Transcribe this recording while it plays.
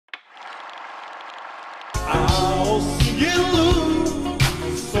VLLO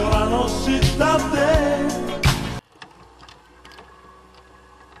空の下で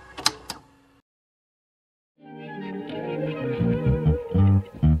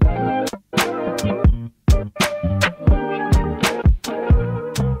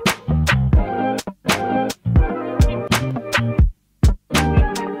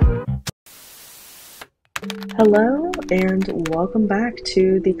Hello and welcome back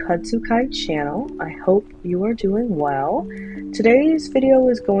to the Katsukai channel. I hope you are doing well. Today's video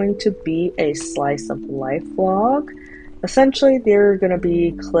is going to be a slice of life vlog. Essentially, there are going to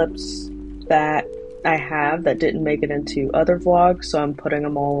be clips that I have that didn't make it into other vlogs, so I'm putting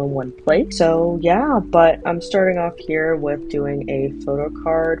them all in one place. So yeah, but I'm starting off here with doing a photo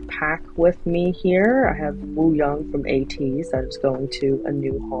card pack with me here. I have Woo Young from ATs that is going to a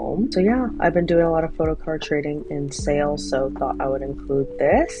new home. So yeah, I've been doing a lot of photo card trading and sales, so thought I would include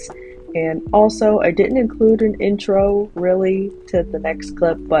this. And also, I didn't include an intro really to the next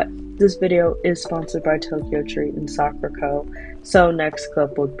clip, but this video is sponsored by Tokyotreat&SakuraCo. So next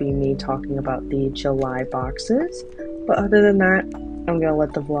clip would be me talking about the July boxes. But other than that, I'm going to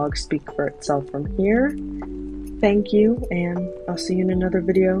let the vlog speak for itself from here. Thank you, and I'll see you in another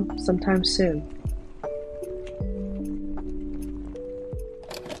video sometime soon.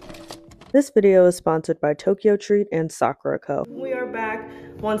 This video is sponsored by Tokyotreat&SakuraCo. We are back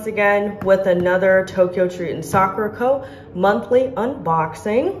once again with another Tokyotreat&SakuraCo monthly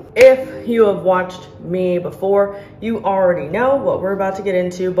unboxing. If you have watched me before, you already know what we're about to get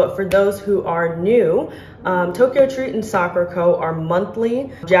into, but for those who are new, Tokyotreat&SakuraCo are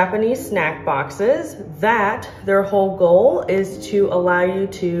monthly Japanese snack boxes that their whole goal is to allow you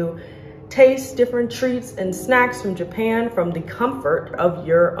to taste different treats and snacks from Japan from the comfort of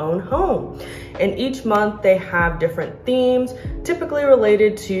your own home. And each month they have different themes, typically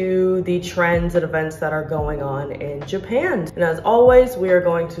related to the trends and events that are going on in Japan. And as always, we are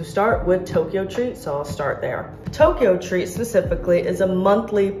going to start with Tokyo Treat, so I'll start there. Tokyo Treat specifically is a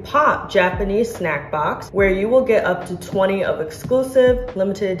monthly pop Japanese snack box where you will get up to 20 of exclusive,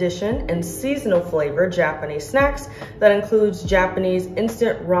 limited edition, and seasonal flavor Japanese snacks that includes Japanese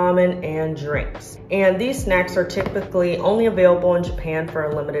instant ramen and drinks. And these snacks are typically only available in Japan for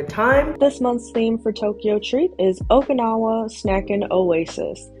a limited time. This month's theme for Tokyo Treat is Okinawa Snackin'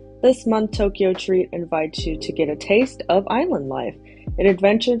 Oasis. This month, Tokyo Treat invites you to get a taste of island life, an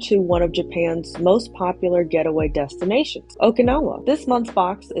adventure to one of Japan's most popular getaway destinations, Okinawa. This month's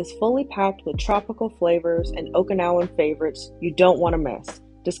box is fully packed with tropical flavors and Okinawan favorites you don't want to miss.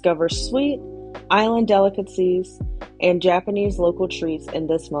 Discover sweet, island delicacies, and Japanese local treats in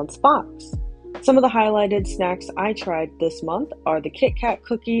this month's box. Some of the highlighted snacks I tried this month are the Kit Kat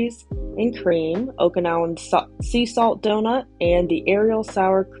cookies and cream, Okinawan sea salt donut, and the Ariel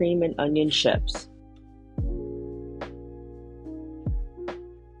sour cream and onion chips.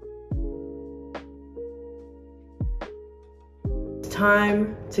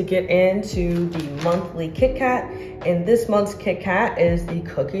 Time to get into the monthly Kit Kat, and this month's Kit Kat is the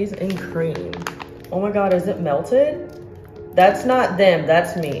cookies and cream. Oh my god, is it melted? That's not them,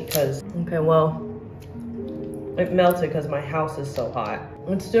 that's me, because, okay, well, it melted because my house is so hot.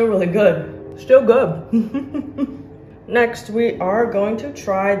 It's still really good, still good. Next, we are going to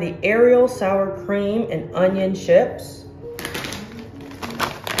try the Ariel sour cream and onion chips.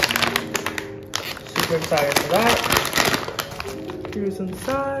 Super excited for that. Here's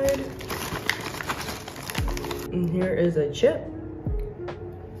inside. And here is a chip.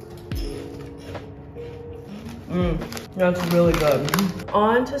 That's really good.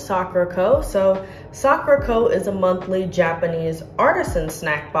 On to SakuraCo. So SakuraCo is a monthly Japanese artisan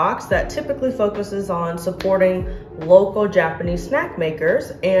snack box that typically focuses on supporting local Japanese snack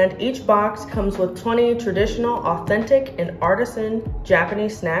makers, and each box comes with 20 traditional, authentic, and artisan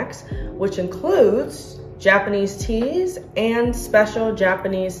Japanese snacks, which includes Japanese teas and special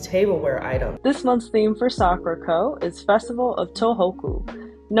Japanese tableware items. This month's theme for SakuraCo is Festival of Tohoku.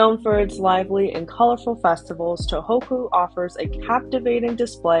 Known for its lively and colorful festivals, Tohoku offers a captivating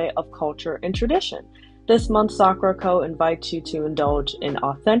display of culture and tradition. This month, SakuraCo invites you to indulge in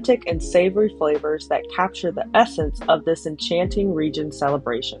authentic and savory flavors that capture the essence of this enchanting region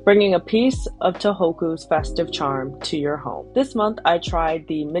celebration, bringing a piece of Tohoku's festive charm to your home. This month, I tried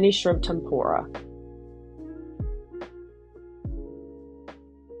the mini shrimp tempura.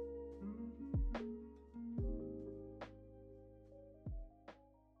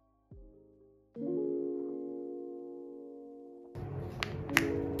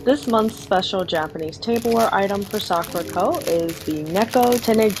 This month's special Japanese tableware item for SakuraCo is the Neko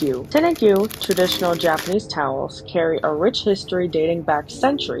Tenegyu. Tenegyu, traditional Japanese towels, carry a rich history dating back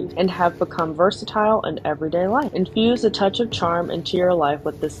centuries and have become versatile in everyday life. Infuse a touch of charm into your life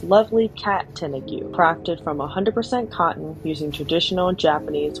with this lovely cat Tenegyu, crafted from 100% cotton using traditional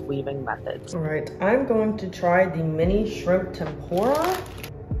Japanese weaving methods. Alright, I'm going to try the mini shrimp tempura.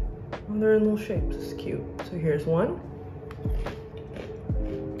 Oh, they're in little shapes, it's cute. So here's one.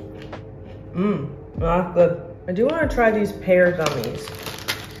 That's good. I do want to try these pear gummies.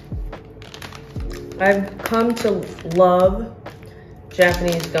 I've come to love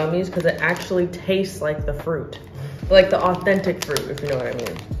Japanese gummies because it actually tastes like the fruit. Like the authentic fruit, if you know what I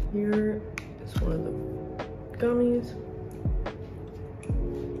mean. Here is one of the gummies.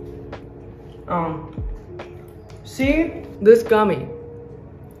 See? This gummy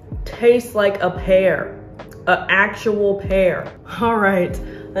tastes like a pear. An actual pear. All right,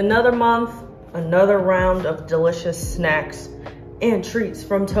 another month, another round of delicious snacks and treats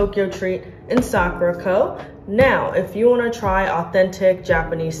from Tokyo Treat and SakuraCo. Now, if you want to try authentic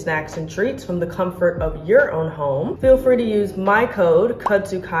Japanese snacks and treats from the comfort of your own home, feel free to use my code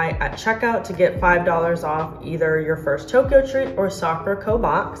KUDZUKAI at checkout to get $5 off either your first Tokyo Treat or SakuraCo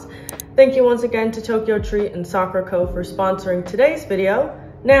box. Thank you once again to Tokyo Treat and SakuraCo for sponsoring today's video.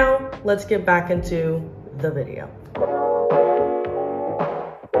 Now, let's get back into the video.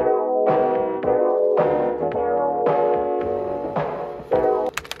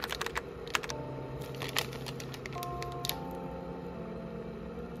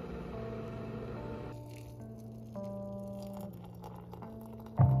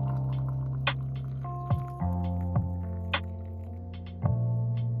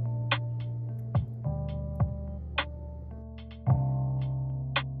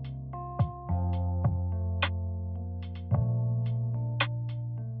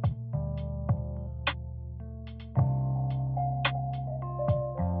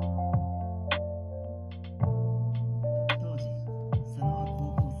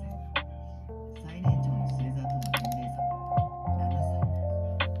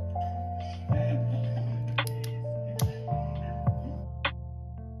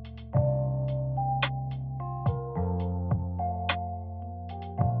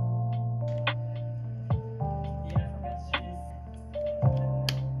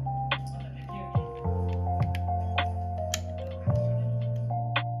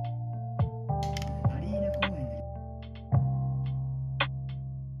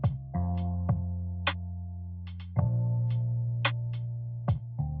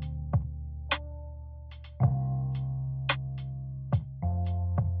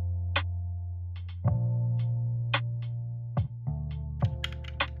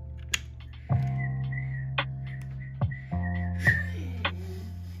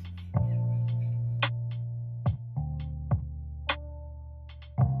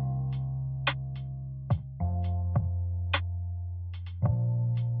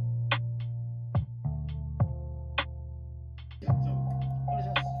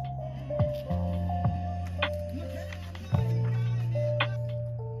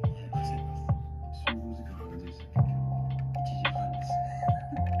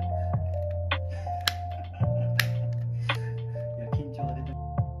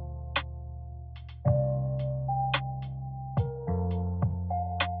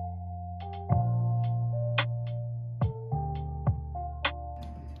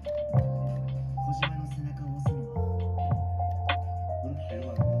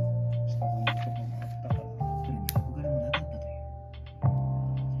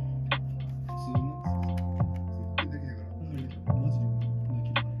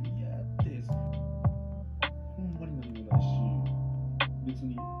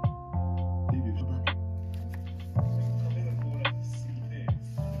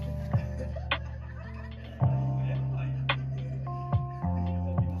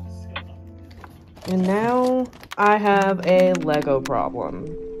 And now I have a Lego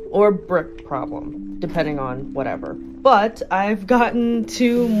problem, or brick problem, depending on whatever. But I've gotten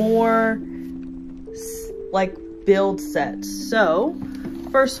 2 more, like, build sets. So,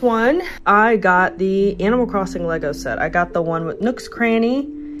 first one, I got the Animal Crossing Lego set. I got the one with Nook's Cranny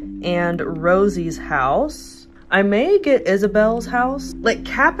and Rosie's house. I may get Isabel's house. Like,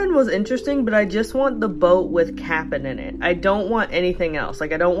 Cap'n was interesting, but I just want the boat with Cap'n in it. I don't want anything else.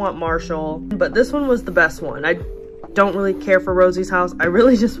 Like, I don't want Marshall, but this one was the best one. I don't really care for Rosie's house. I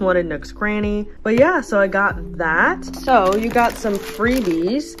really just wanted Nook's Cranny. But yeah, so I got that. So you got some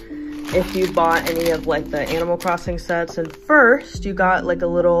freebies. if you bought any of like the Animal Crossing sets. And first you got like a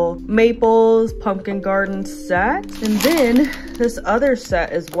little Maples Pumpkin Garden set, and then this other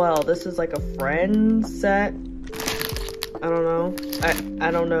set as well. This is like a friend set. I don't know.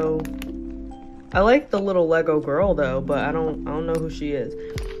 I don't know. I like the little Lego girl though, but I don't know who she is.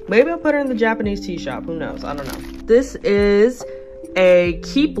 Maybe I'll put her in the Japanese tea shop. Who knows? I don't know. This is a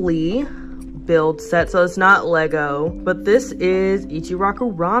Keeply build set, so it's not Lego, but this is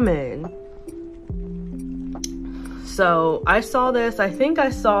Ichiraku Ramen. So I saw this. I think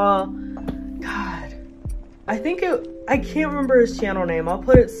I saw, God, I can't remember his channel name. I'll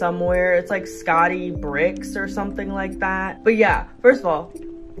put it somewhere. It's like Scotty Bricks or something like that. But yeah, first of all,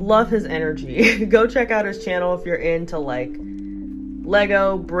 love his energy. Go check out his channel if you're into like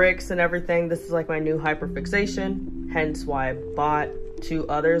Lego, bricks, and everything. This is like my new hyperfixation, hence why I bought 2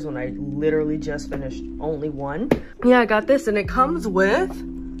 others when I literally just finished only 1. Yeah, I got this, and it comes with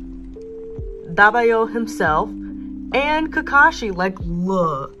Dabayo himself and Kakashi. Like,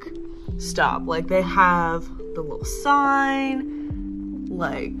 look, stop. Like, they have the little sign.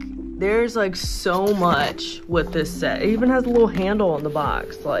 Like, there's like so much with this set. It even has a little handle on the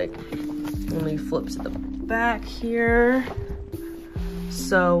box. Like, let me flip to the back here.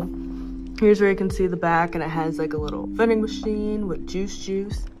 So here's where you can see the back, and it has like a little vending machine with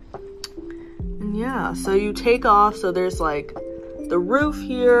juice. And yeah, so you take off. So there's like the roof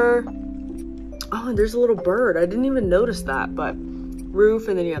here. Oh, and there's a little bird. I didn't even notice that, but roof,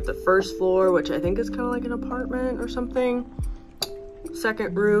 and then you have the first floor, which I think is kind of like an apartment or something.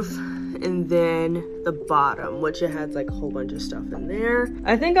 Second roof, and then the bottom, which it has like a whole bunch of stuff in there.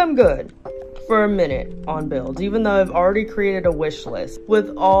 I think I'm good for a minute on builds, even though I've already created a wish list with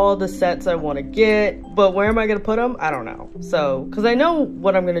all the sets I want to get. But where am I going to put them? I don't know. So, because I know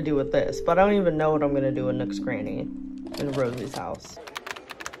what I'm going to do with this, but I don't even know what I'm going to do in Nook's Cranny in Rosie's house.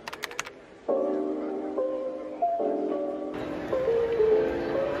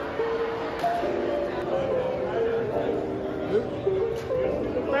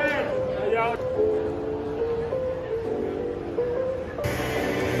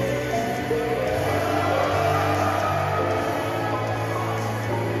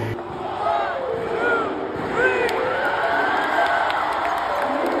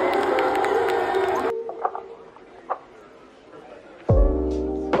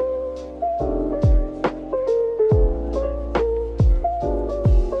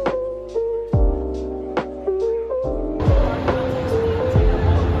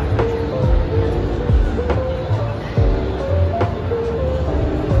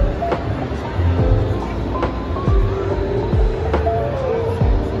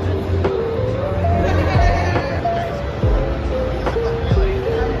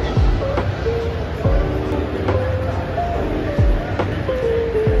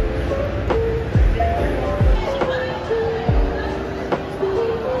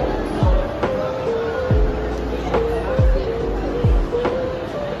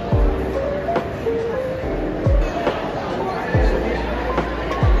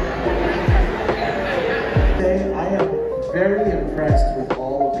 very impressed with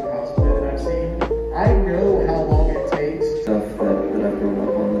all of the cosplay that I've seen. I know how long it takes. Stuff that I've grown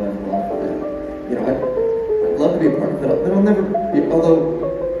up on, that I've loved, that, you know, I'd love to be a part of it, but I'll never be,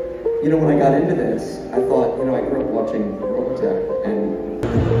 although, you know, when I got into this, I thought, you know, I grew up watching Robotech, and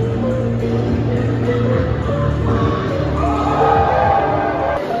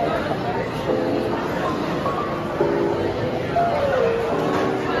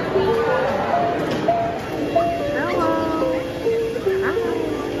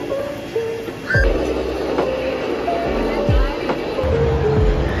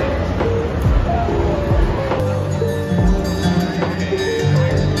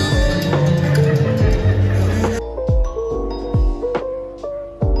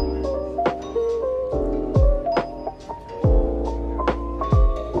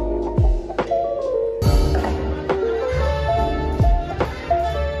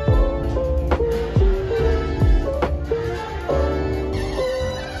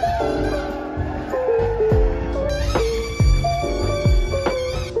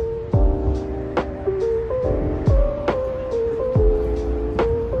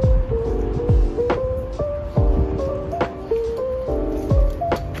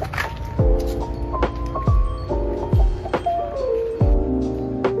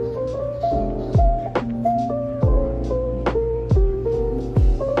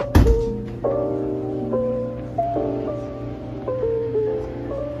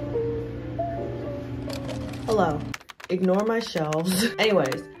hello, ignore my shelves.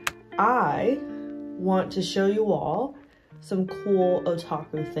 Anyways, I want to show you all some cool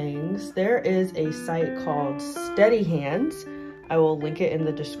otaku things. There is a site called Steady Hands. I will link it in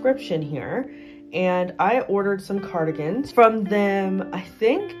the description here. And I ordered some cardigans from them, I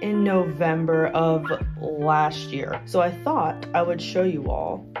think in November of last year. So I thought I would show you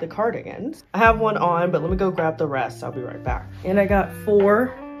all the cardigans. I have one on, but let me go grab the rest. I'll be right back. And I got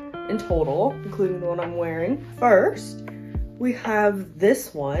 4 in total, including the one I'm wearing. First, we have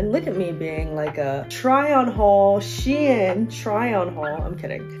this one. Look at me being like a try-on haul, Shein try-on haul. I'm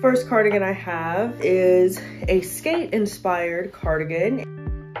kidding. First cardigan I have is a skate-inspired cardigan.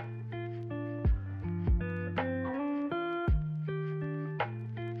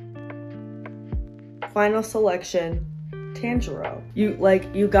 Final selection, Tanjiro.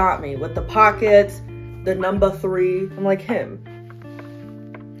 You got me with the pockets, the number 3. I'm like him.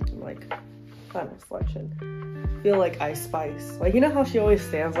 I'm like, final selection. I feel like Ice Spice. Like, you know how she always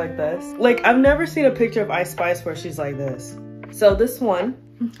stands like this? Like, I've never seen a picture of Ice Spice where she's like this. So this one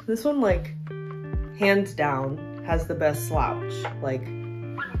like, hands down, has the best slouch. Like,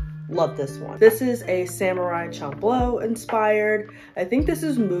 love this one. This is a Samurai Champloo inspired. I think this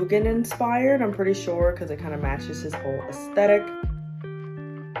is Mugen inspired. I'm pretty sure because it kind of matches his whole aesthetic.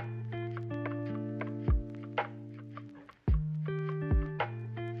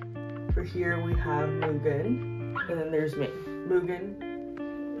 For here we have Mugen, and then there's me.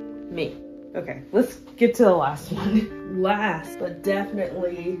 Mugen, me. Okay, let's get to the last one. Last but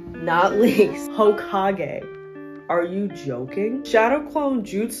definitely not least, Hokage. Are you joking? Shadow Clone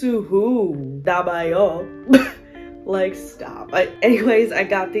Jutsu who? Dabayo. Like, stop. Anyways, I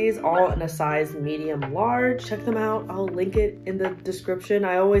got these all in a size medium large. Check them out. I'll link it in the description.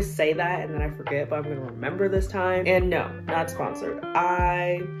 I always say that and then I forget, but I'm gonna remember this time. And no, not sponsored.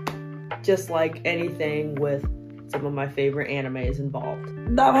 I just like anything with some of my favorite animes involved.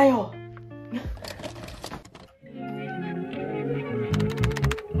 Dabayo.